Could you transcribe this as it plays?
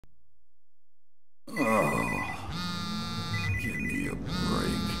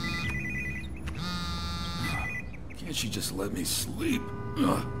Can't she just let me sleep?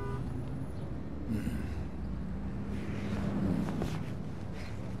 Ugh.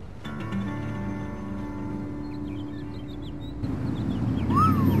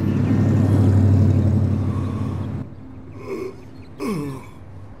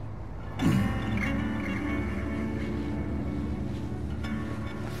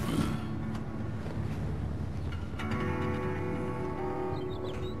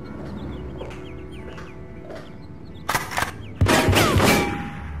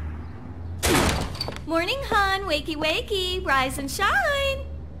 Morning, hon. Wakey, wakey. Rise and shine.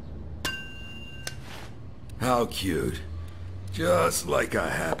 How cute. Just like a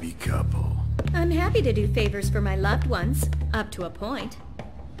happy couple. I'm happy to do favors for my loved ones, up to a point.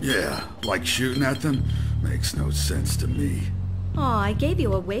 Yeah, like shooting at them? Makes no sense to me. Aw, I gave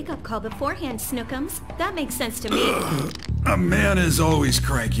you a wake-up call beforehand, Snookums. That makes sense to me. A man is always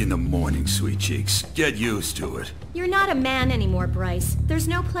cranky in the morning, sweet cheeks. Get used to it. You're not a man anymore, Bryce. There's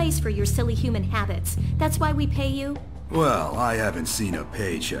no place for your silly human habits. That's why we pay you. Well, I haven't seen a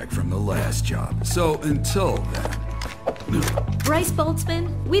paycheck from the last job, so until then... Bryce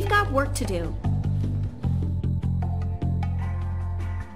Boltzmann, we've got work to do.